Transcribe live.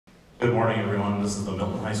Good morning, everyone. This is the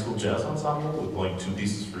Milton High School Jazz Ensemble. We'd like two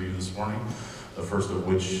pieces for you this morning. The first of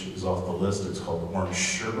which is off the list. It's called Orange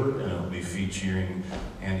Sherbert, and it'll be featuring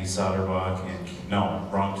Andy Soderbach and, no,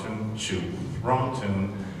 wrong tune, shoot, wrong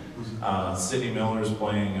tune. Sidney Miller's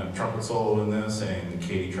playing a trumpet solo in this, and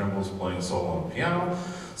Katie Trimble's playing solo on the piano.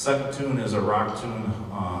 Second tune is a rock tune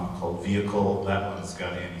called Vehicle. That one's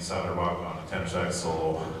got Andy Soderbach on a tenor sax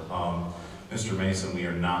solo. Mr. Mason, we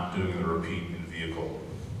are not doing the repeat in Vehicle.